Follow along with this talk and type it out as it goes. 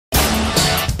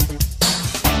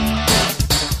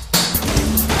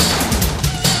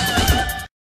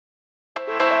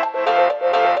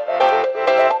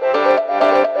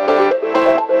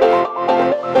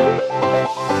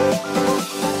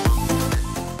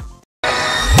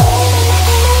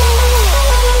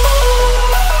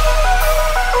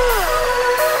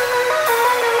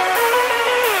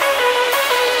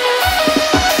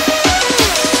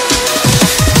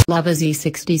Lava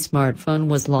Z60 smartphone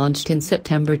was launched in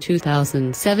September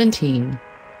 2017.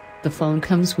 The phone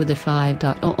comes with a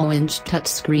 5.00-inch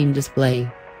touchscreen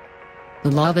display.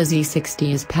 The Lava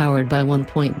Z60 is powered by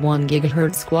 1.1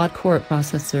 GHz quad-core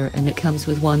processor and it comes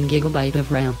with 1 GB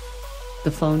of RAM.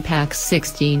 The phone packs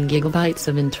 16 GB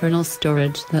of internal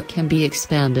storage that can be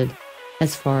expanded.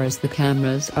 As far as the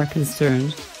cameras are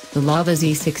concerned, the Lava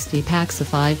Z60 packs a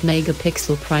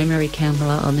 5-megapixel primary camera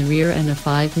on the rear and a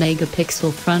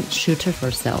 5-megapixel front shooter for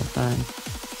selfie.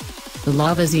 The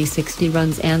Lava Z60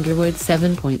 runs Android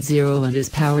 7.0 and is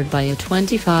powered by a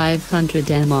 2500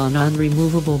 mAh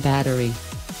non-removable battery.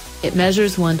 It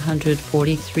measures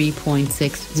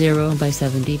 143.60 by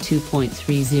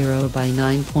 72.30 by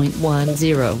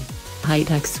 9.10,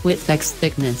 height x width x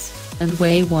thickness, and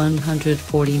weigh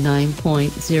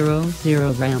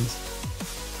 149.00 grams.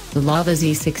 The Lava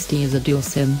Z60 is a dual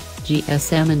SIM,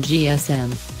 GSM and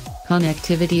GSM.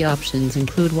 Connectivity options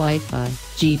include Wi-Fi,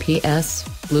 GPS,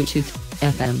 Bluetooth,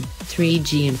 FM,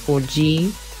 3G and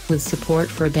 4G, with support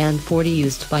for Band 40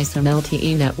 used by some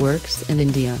LTE networks in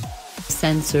India.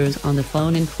 Sensors on the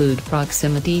phone include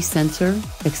proximity sensor,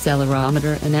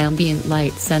 accelerometer and ambient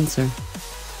light sensor.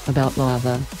 About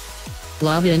Lava.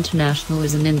 Lava International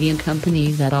is an Indian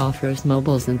company that offers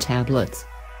mobiles and tablets.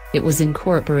 It was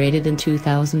incorporated in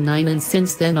 2009 and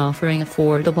since then offering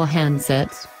affordable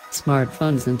handsets,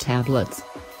 smartphones and tablets.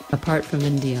 Apart from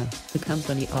India, the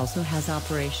company also has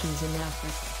operations in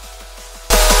Africa.